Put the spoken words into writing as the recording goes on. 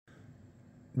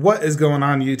What is going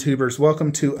on, YouTubers?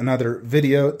 Welcome to another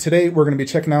video. Today we're going to be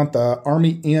checking out the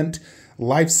ArmyAnt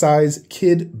Life-Size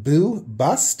Kid Boo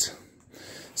bust.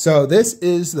 So this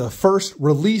is the first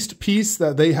released piece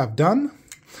that they have done.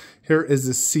 Here is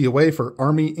the COA for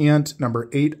ArmyAnt number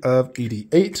 8 of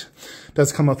 88. It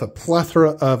does come with a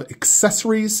plethora of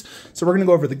accessories. So we're going to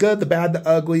go over the good, the bad, the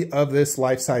ugly of this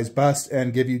life-size bust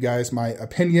and give you guys my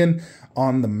opinion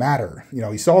on the matter. You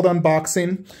know, you saw the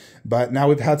unboxing, but now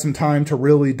we've had some time to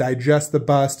really digest the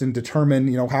bust and determine,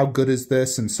 you know, how good is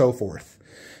this and so forth.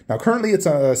 Now, currently it's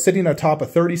sitting atop a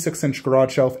 36-inch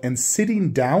garage shelf, and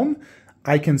sitting down,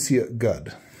 I can see it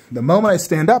good. The moment I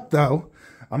stand up, though,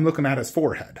 I'm looking at his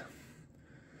forehead.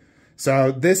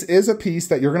 So this is a piece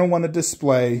that you're going to want to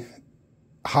display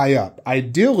high up.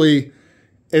 Ideally,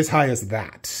 as high as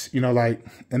that. You know, like,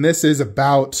 and this is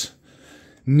about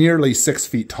nearly 6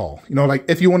 feet tall. You know, like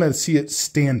if you want to see it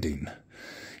standing,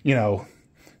 you know,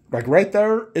 like right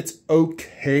there, it's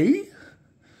okay.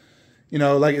 You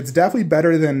know, like it's definitely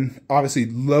better than obviously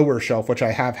lower shelf, which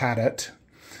I have had it.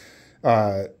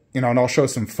 You know, and I'll show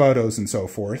some photos and so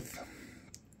forth.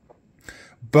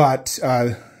 But,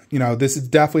 you know, this is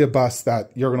definitely a bust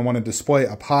that you're going to want to display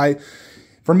up high.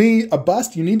 For me, a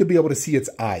bust, you need to be able to see its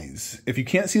eyes. If you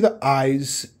can't see the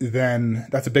eyes, then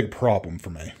that's a big problem for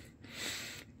me.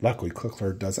 Luckily,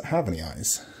 Clickler doesn't have any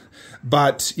eyes.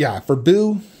 But yeah, for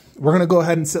Boo, we're going to go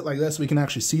ahead and sit like this. We can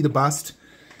actually see the bust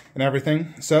and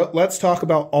everything. So let's talk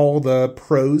about all the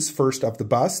pros first of the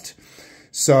bust.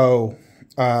 So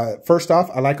first off,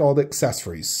 I like all the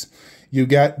accessories. You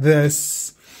get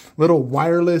this little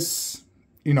wireless,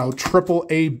 you know,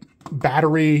 AAA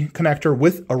battery connector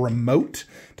with a remote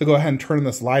to go ahead and turn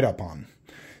this light up on.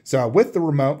 So with the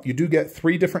remote, you do get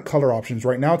 3 different color options.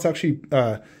 Right now, it's actually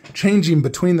changing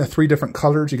between the 3 different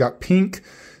colors. You got pink,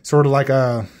 sort of like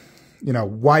a, you know,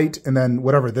 white, and then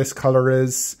whatever this color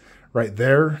is right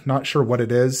there. Not sure what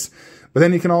it is. But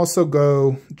then you can also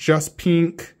go just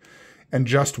pink and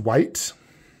just white.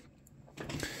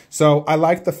 So I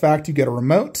like the fact you get a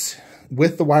remote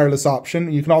with the wireless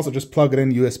option. You can also just plug it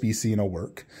in USB-C and it'll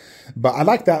work. But I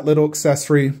like that little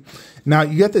accessory. Now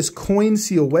you get this coin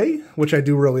COA, which I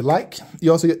do really like.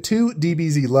 You also get 2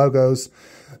 DBZ logos.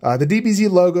 The DBZ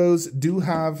logos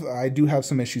I do have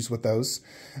some issues with those.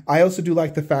 I also do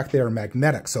like the fact they are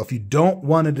magnetic. So if you don't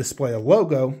want to display a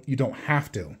logo, you don't have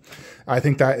to. I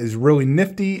think that is really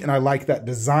nifty, and I like that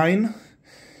design.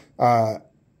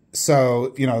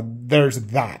 So, you know, there's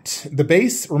that. The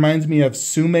base reminds me of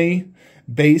Sume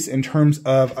base in terms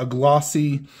of a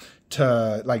glossy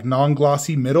to like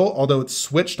non-glossy middle, although it's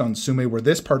switched on Sume where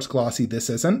this part's glossy, this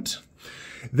isn't.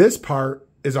 This part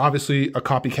is obviously a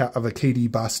copycat of a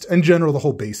KD bust. In general, the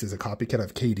whole base is a copycat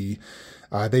of KD.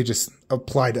 They just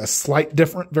applied a slight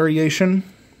different variation.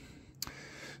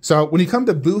 So when you come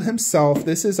to Boo himself,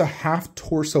 this is a half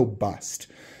torso bust.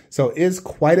 So it is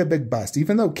quite a big bust.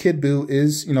 Even though Kid Boo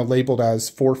is, you know, labeled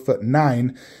as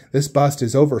 4'9", this bust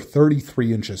is over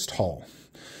 33 inches tall.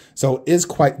 So it is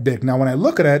quite big. Now, when I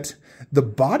look at it, the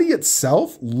body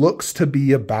itself looks to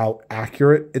be about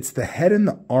accurate. It's the head and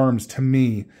the arms, to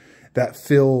me, that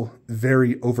feel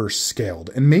very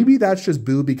overscaled. And maybe that's just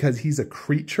Boo because he's a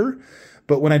creature.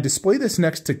 But when I display this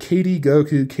next to KD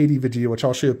Goku, KD Vegeta, which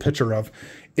I'll show you a picture of,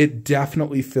 it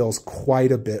definitely feels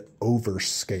quite a bit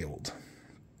overscaled.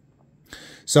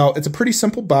 So it's a pretty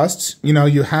simple bust. You know,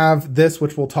 you have this,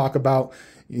 which we'll talk about,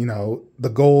 you know, the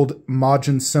gold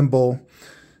Majin symbol,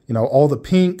 you know, all the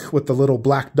pink with the little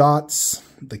black dots,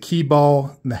 the key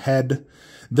ball, and the head.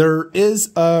 There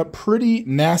is a pretty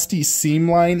nasty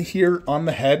seam line here on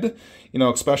the head, you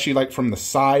know, especially like from the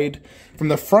side. From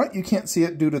the front, you can't see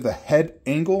it due to the head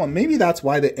angle, and maybe that's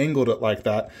why they angled it like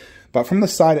that. But from the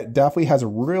side, it definitely has a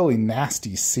really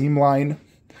nasty seam line.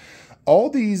 All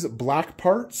these black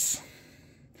parts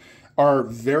are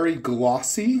very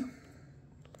glossy,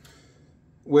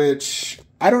 which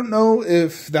I don't know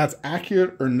if that's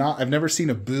accurate or not. I've never seen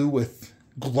a Boo with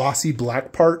glossy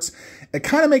black parts. It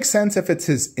kind of makes sense if it's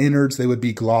his innards, they would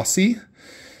be glossy.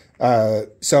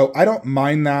 So I don't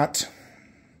mind that.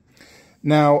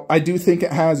 Now, I do think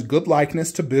it has good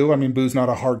likeness to Boo. I mean, Boo's not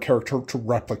a hard character to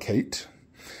replicate.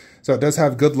 So it does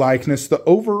have good likeness. The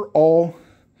overall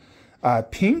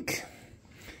pink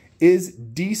is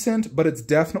decent, but it's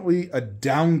definitely a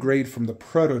downgrade from the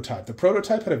prototype. The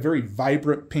prototype had a very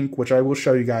vibrant pink, which I will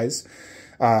show you guys.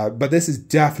 But this is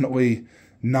definitely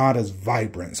not as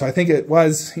vibrant. So I think it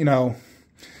was, you know,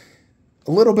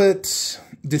 a little bit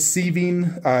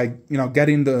deceiving, you know,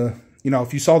 getting the, you know,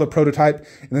 if you saw the prototype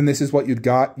and then this is what you'd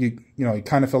got, you know, you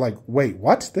kind of feel like, wait,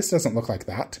 what? This doesn't look like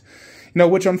that.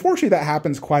 which unfortunately that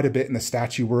happens quite a bit in the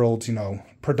statue world,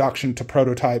 production to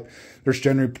prototype. There's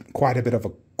generally quite a bit of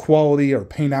a quality or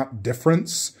paint out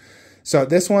difference. So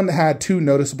this one had two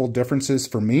noticeable differences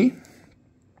for me.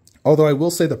 Although I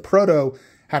will say the Proto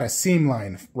had a seam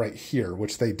line right here,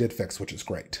 which they did fix, which is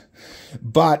great.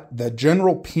 But the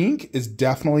general pink is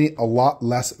definitely a lot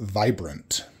less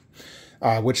vibrant,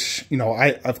 which,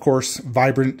 of course,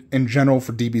 vibrant in general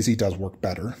for DBZ does work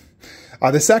better.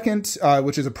 The second,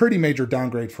 which is a pretty major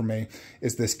downgrade for me,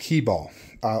 is this key ball.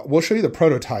 We'll show you the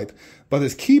prototype, but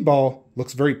this key ball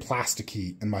looks very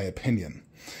plasticky, in my opinion.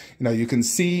 You can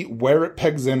see where it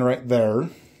pegs in right there.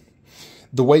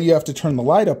 The way you have to turn the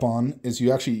light up on is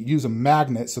you actually use a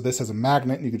magnet. So this has a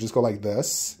magnet, and you can just go like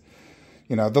this.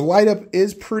 The light up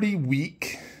is pretty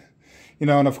weak,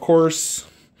 and of course,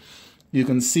 you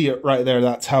can see it right there.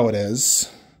 That's how it is.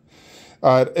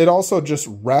 It also just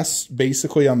rests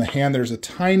basically on the hand. There's a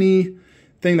tiny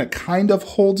thing that kind of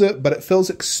holds it, but it feels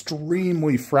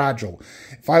extremely fragile.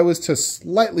 If I was to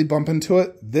slightly bump into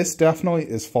it, this definitely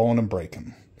is falling and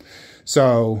breaking.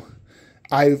 So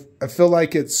I feel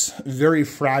like it's very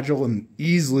fragile and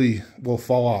easily will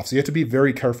fall off. So you have to be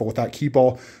very careful with that key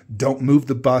ball. Don't move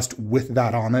the bust with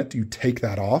that on it. You take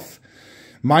that off.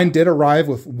 Mine did arrive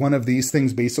with one of these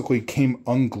things basically came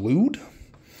unglued.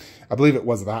 I believe it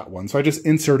was that one. So I just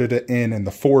inserted it in and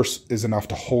the force is enough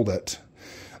to hold it.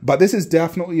 But this is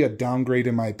definitely a downgrade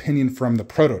in my opinion from the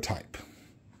prototype.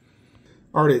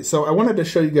 Alright, so I wanted to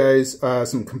show you guys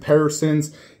some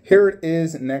comparisons. Here it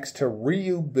is next to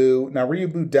Ryubu. Now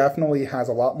Ryubu definitely has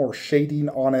a lot more shading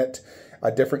on it,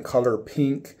 a different color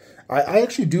pink. I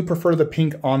actually do prefer the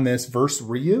pink on this versus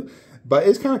Ryu, but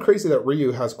it's kind of crazy that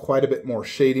Ryu has quite a bit more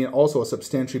shading, also a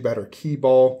substantially better key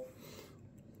ball.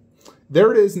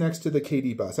 There it is next to the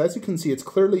KD bust. As you can see, it's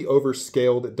clearly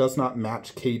overscaled. It does not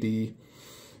match KD,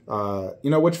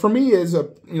 which for me is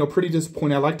pretty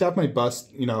disappointing. I like to have my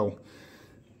bust,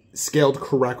 scaled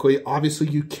correctly. Obviously,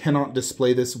 you cannot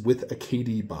display this with a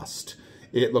KD bust.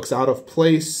 It looks out of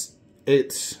place.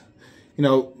 It's,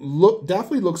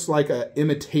 definitely looks like an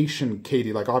imitation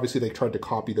KD. Like, obviously, they tried to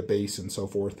copy the base and so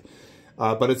forth.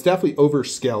 But it's definitely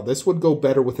overscaled. This would go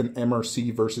better with an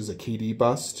MRC versus a KD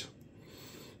bust.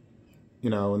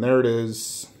 And there it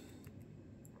is.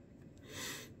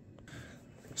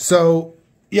 So,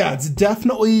 yeah, it's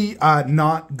definitely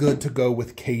not good to go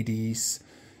with KDs.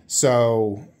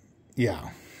 So, yeah.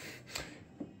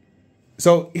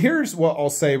 So here's what I'll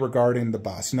say regarding the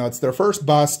bust. It's their first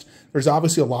bust. There's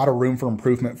obviously a lot of room for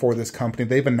improvement for this company.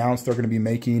 They've announced they're going to be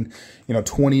making,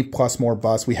 20 plus more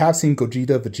busts. We have seen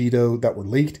Gogeta, Vegito that were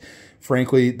leaked.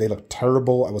 Frankly, they look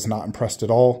terrible. I was not impressed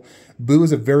at all. Boo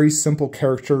is a very simple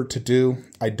character to do.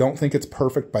 I don't think it's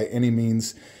perfect by any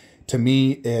means. To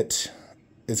me, it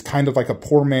is kind of like a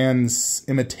poor man's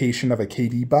imitation of a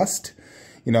KD bust.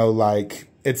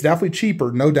 It's definitely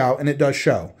cheaper, no doubt, and it does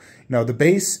show. The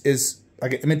base is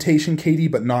like an imitation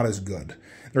KD, but not as good.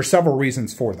 There's several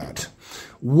reasons for that.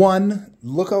 One,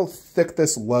 look how thick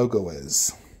this logo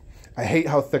is. I hate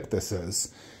how thick this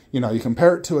is. You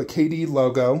compare it to a KD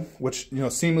logo, which,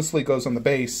 seamlessly goes on the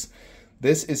base.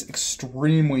 This is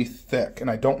extremely thick, and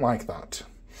I don't like that.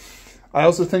 I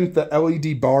also think the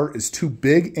LED bar is too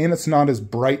big, and it's not as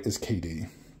bright as KD.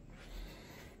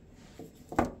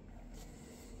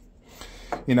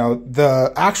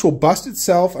 The actual bust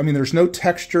itself, there's no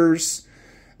textures.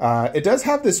 It does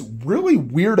have this really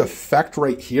weird effect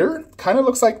right here. Kind of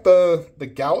looks like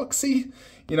the galaxy,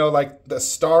 like the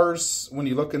stars when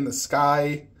you look in the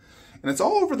sky. And it's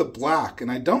all over the black,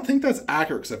 and I don't think that's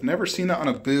accurate because I've never seen that on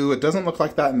a Boo. It doesn't look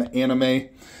like that in the anime.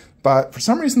 But for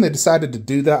some reason, they decided to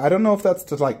do that. I don't know if that's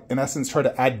to, in essence, try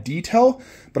to add detail,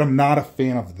 but I'm not a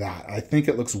fan of that. I think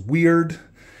it looks weird,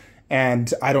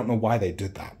 and I don't know why they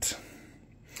did that.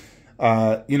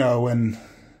 And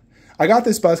I got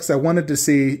this bust because I wanted to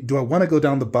see, do I want to go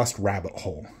down the bust rabbit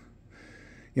hole?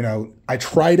 I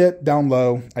tried it down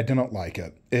low. I didn't like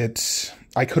it.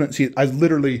 I couldn't see it. I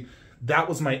literally, that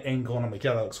was my angle, and I'm like,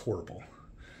 yeah, that looks horrible.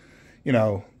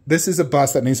 This is a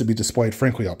bust that needs to be displayed,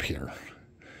 frankly, up here.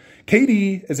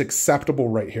 KD is acceptable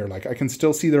right here. Like, I can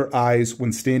still see their eyes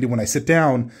when standing. When I sit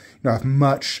down, I have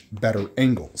much better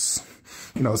angles.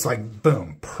 It's like,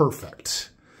 boom,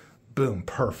 perfect. Boom,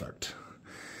 perfect.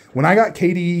 When I got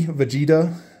KD,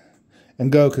 Vegeta,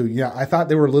 and Goku, yeah, I thought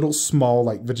they were a little small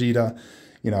like Vegeta,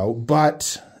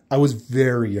 but I was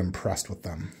very impressed with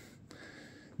them.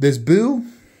 This Boo,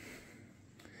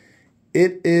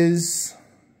 it is,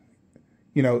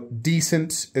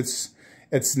 decent.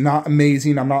 It's not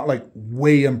amazing. I'm not like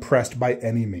way impressed by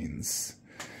any means.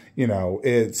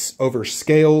 It's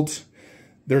overscaled.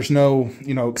 There's no,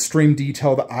 extreme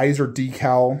detail. The eyes are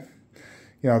decal.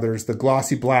 There's the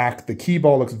glossy black. The key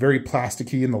ball looks very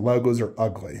plasticky, and the logos are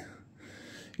ugly.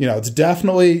 It's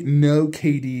definitely no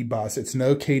KD bus. It's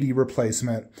no KD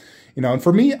replacement. And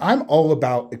for me, I'm all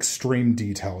about extreme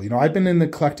detail. I've been in the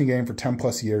collecting game for 10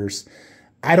 plus years.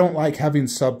 I don't like having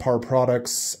subpar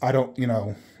products. I don't,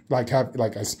 when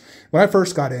I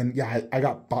first got in, I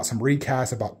bought some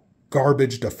recasts. I bought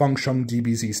garbage defunction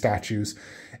DBZ statues,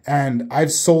 and I've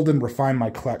sold and refined my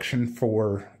collection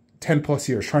for 10 plus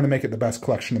years, trying to make it the best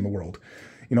collection in the world.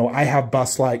 I have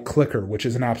busts like Clicker, which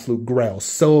is an absolute grail.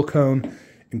 Silicone,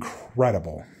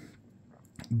 incredible.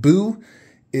 Boo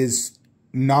is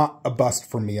not a bust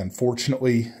for me,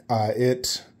 unfortunately.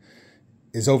 It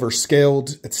is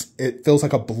overscaled. It feels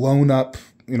like a blown up,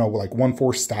 like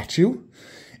 1/4 statue.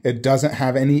 It doesn't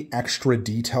have any extra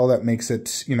detail that makes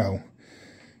it,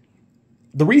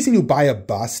 the reason you buy a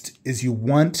bust is you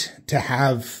want to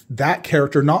have that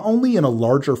character not only in a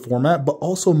larger format, but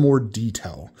also more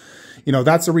detail.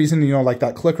 That's the reason, like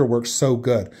that Clicker works so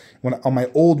good. When on my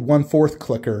old 1/4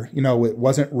 Clicker, it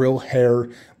wasn't real hair,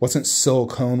 wasn't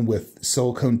silicone with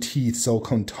silicone teeth,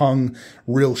 silicone tongue,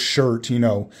 real shirt,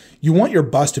 You want your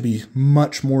bust to be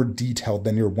much more detailed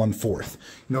than your 1/4.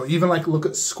 Even like look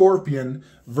at Scorpion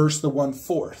versus the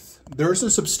 1/4. There's a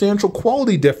substantial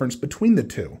quality difference between the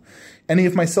two. Any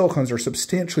of my silicones are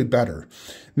substantially better.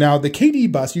 Now, the KD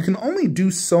bust, you can only do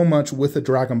so much with a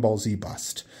Dragon Ball Z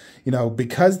bust.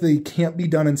 Because they can't be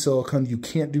done in silicone, you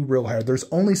can't do real hair. There's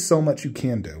only so much you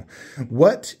can do.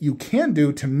 What you can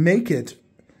do to make it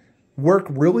work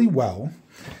really well,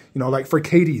 like for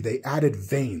KD, they added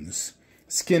veins,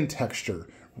 skin texture,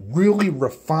 really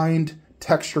refined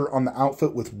texture on the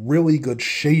outfit with really good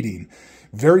shading,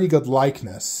 very good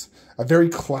likeness, a very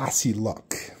classy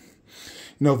look.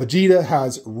 Vegeta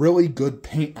has really good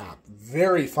paint app,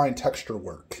 very fine texture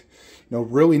work,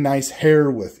 really nice hair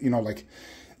with,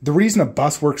 the reason a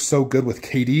bust works so good with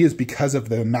KD is because of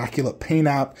the immaculate paint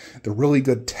app, the really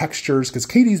good textures, because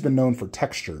KD's been known for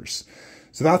textures.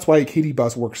 So that's why a KD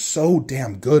bust works so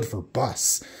damn good for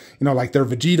busts. Like their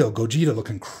Vegeta, Gogeta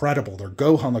look incredible. Their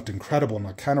Gohan looked incredible, and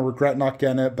I kind of regret not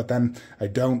getting it, but then I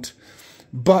don't.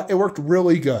 But it worked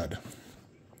really good.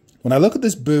 When I look at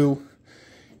this Boo,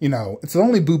 it's the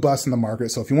only Boo bust in the market,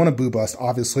 so if you want a Boo bust,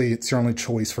 obviously it's your only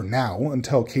choice for now,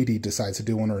 until KD decides to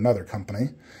do one or another company.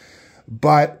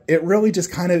 But it really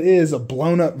just kind of is a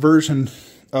blown up version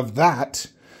of that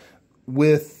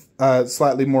with a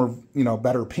slightly more,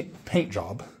 better paint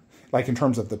job, like in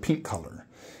terms of the paint color.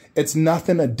 It's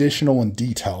nothing additional in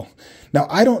detail. Now,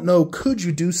 I don't know, could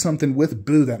you do something with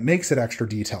Boo that makes it extra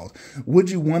detailed? Would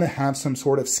you want to have some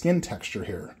sort of skin texture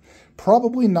here?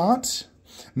 Probably not.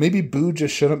 Maybe Boo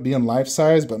just shouldn't be in life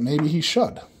size, but maybe he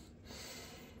should.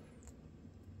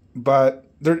 But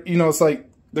there, it's like,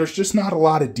 there's just not a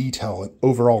lot of detail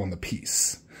overall in the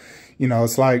piece.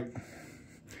 It's like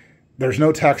there's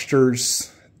no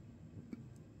textures.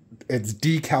 It's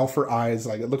decal for eyes.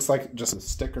 Like it looks like just a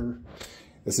sticker.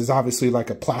 This is obviously like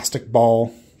a plastic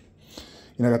ball.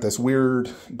 Got this weird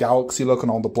galaxy look on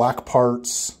all the black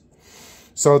parts.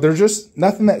 So there's just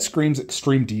nothing that screams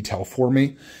extreme detail for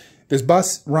me. This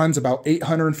bus runs about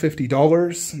 $850.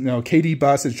 KD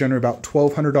bus is generally about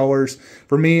 $1,200.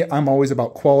 For me, I'm always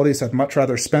about quality, so I'd much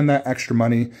rather spend that extra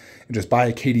money and just buy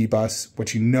a KD bus,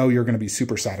 which you're going to be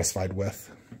super satisfied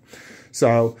with.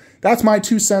 So that's my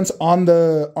 2 cents on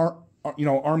the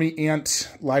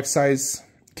ArmyAnt life-size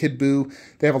Kid Boo.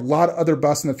 They have a lot of other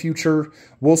busts in the future.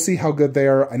 We'll see how good they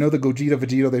are. I know the Gogeta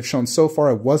Vegeta they've shown so far,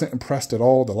 I wasn't impressed at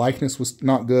all. The likeness was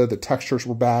not good. The textures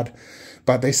were bad.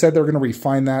 But they said they're going to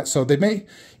refine that. So they may,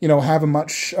 have a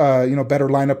much, better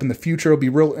lineup in the future. It'll be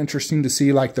real interesting to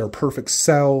see like their Perfect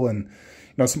Cell and,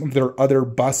 some of their other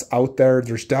busts out there.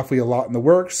 There's definitely a lot in the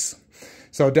works.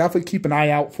 So definitely keep an eye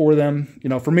out for them.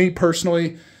 For me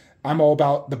personally, I'm all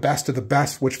about the best of the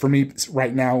best, which for me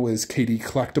right now is KD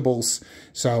collectibles.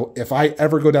 So if I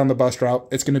ever go down the bust route,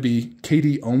 it's going to be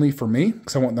KD only for me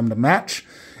because I want them to match.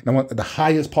 And I want the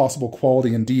highest possible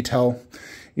quality and detail,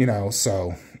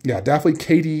 so yeah, definitely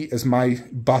KD is my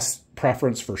bust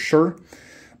preference for sure.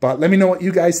 But let me know what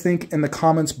you guys think in the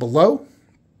comments below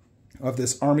of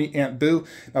this ArmyAnt Boo.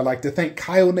 I'd like to thank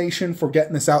Kyle Nation for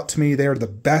getting this out to me. They are the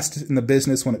best in the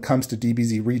business when it comes to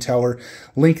DBZ retailer.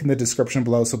 Link in the description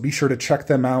below, so be sure to check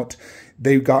them out.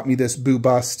 They got me this Boo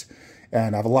bust,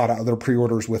 and I have a lot of other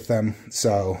pre-orders with them.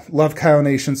 So love Kyle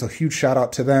Nation, so huge shout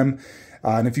out to them.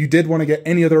 And if you did want to get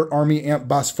any other ArmyAnt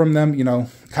bust from them,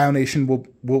 Kyle Nation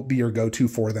will be your go-to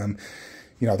for them.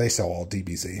 They sell all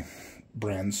DBZ.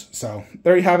 brands. So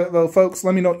there you have it, though, folks.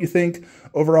 Let me know what you think.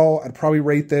 Overall, I'd probably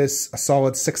rate this a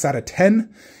solid 6 out of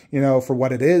 10, for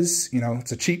what it is.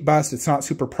 It's a cheap bus. It's not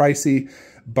super pricey,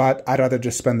 but I'd rather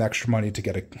just spend the extra money to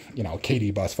get a,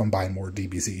 KD bus if I'm buying more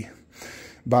DBZ.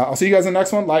 But I'll see you guys in the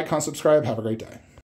next one. Like, comment, subscribe. Have a great day.